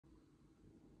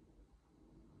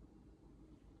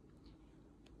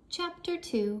Chapter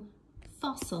 2,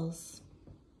 Fossils.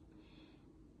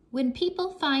 When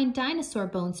people find dinosaur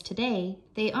bones today,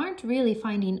 they aren't really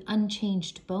finding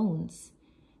unchanged bones.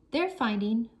 They're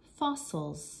finding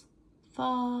fossils.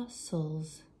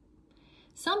 Fossils.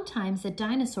 Sometimes a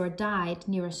dinosaur died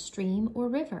near a stream or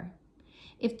river.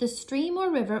 If the stream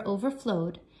or river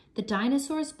overflowed, the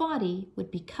dinosaur's body would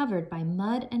be covered by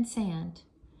mud and sand.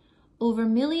 Over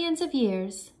millions of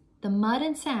years, the mud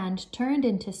and sand turned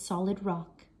into solid rock,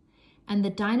 and the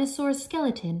dinosaur's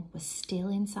skeleton was still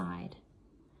inside.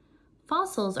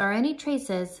 Fossils are any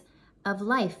traces of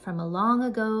life from a long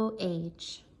ago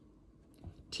age.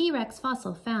 T-Rex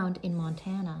fossil found in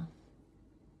Montana.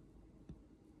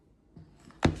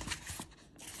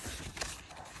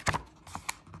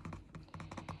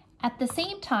 At the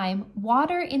same time,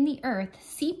 water in the earth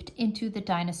seeped into the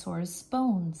dinosaur's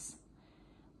bones.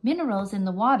 Minerals in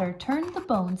the water turned the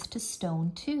bones to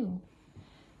stone too.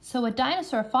 So a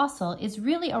dinosaur fossil is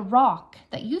really a rock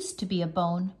that used to be a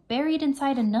bone buried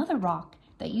inside another rock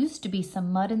that used to be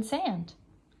some mud and sand.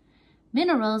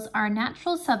 Minerals are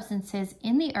natural substances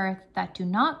in the earth that do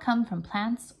not come from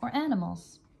plants or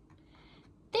animals.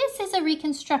 This is a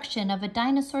reconstruction of a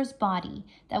dinosaur's body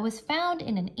that was found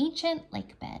in an ancient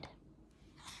lake bed.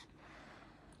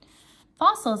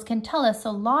 Fossils can tell us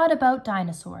a lot about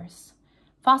dinosaurs.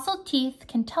 Fossil teeth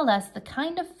can tell us the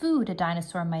kind of food a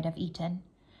dinosaur might have eaten.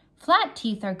 Flat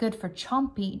teeth are good for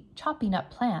chopping up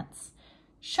plants.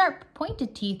 Sharp,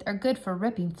 pointed teeth are good for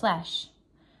ripping flesh.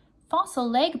 Fossil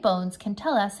leg bones can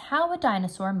tell us how a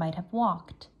dinosaur might have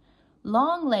walked.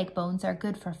 Long leg bones are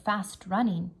good for fast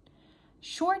running.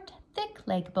 Short, thick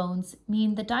leg bones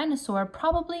mean the dinosaur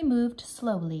probably moved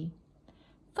slowly.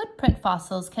 Footprint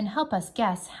fossils can help us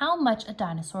guess how much a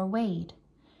dinosaur weighed.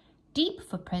 Deep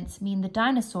footprints mean the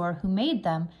dinosaur who made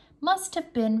them must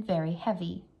have been very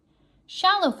heavy.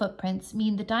 Shallow footprints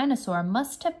mean the dinosaur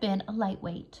must have been a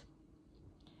lightweight.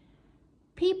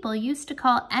 People used to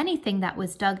call anything that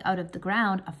was dug out of the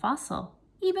ground a fossil,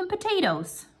 even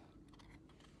potatoes.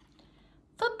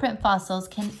 Footprint fossils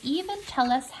can even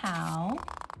tell us how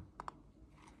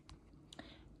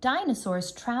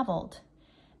dinosaurs traveled.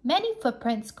 Many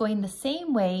footprints going the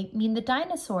same way mean the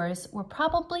dinosaurs were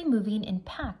probably moving in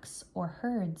packs or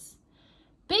herds.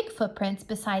 Big footprints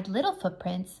beside little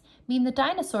footprints mean the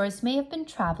dinosaurs may have been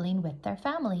traveling with their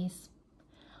families.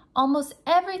 Almost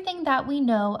everything that we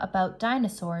know about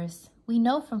dinosaurs, we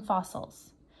know from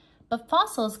fossils. But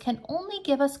fossils can only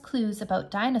give us clues about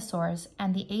dinosaurs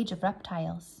and the age of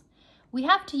reptiles. We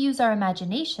have to use our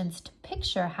imaginations to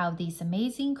picture how these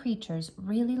amazing creatures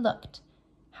really looked,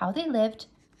 how they lived,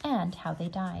 and how they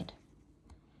died.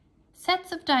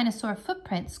 Sets of dinosaur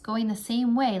footprints going the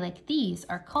same way like these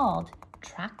are called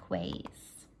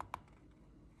trackways.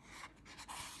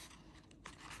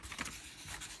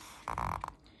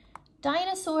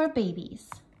 Dinosaur babies.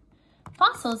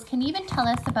 Fossils can even tell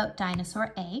us about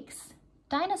dinosaur eggs,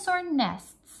 dinosaur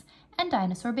nests, and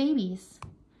dinosaur babies.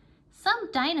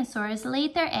 Some dinosaurs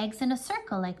laid their eggs in a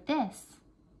circle like this.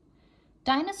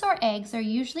 Dinosaur eggs are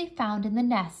usually found in the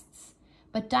nests,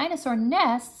 but dinosaur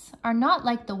nests are not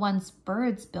like the ones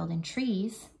birds build in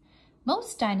trees.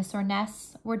 Most dinosaur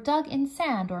nests were dug in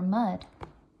sand or mud.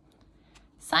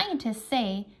 Scientists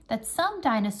say that some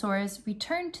dinosaurs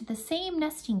returned to the same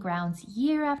nesting grounds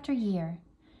year after year.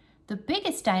 The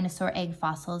biggest dinosaur egg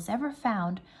fossils ever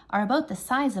found are about the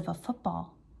size of a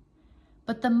football.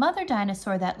 But the mother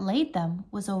dinosaur that laid them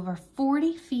was over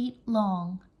 40 feet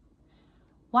long.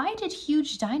 Why did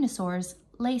huge dinosaurs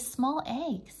lay small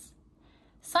eggs?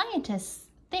 Scientists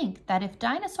think that if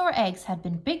dinosaur eggs had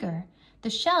been bigger, the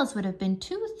shells would have been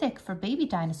too thick for baby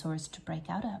dinosaurs to break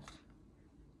out of.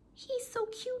 He's so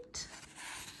cute.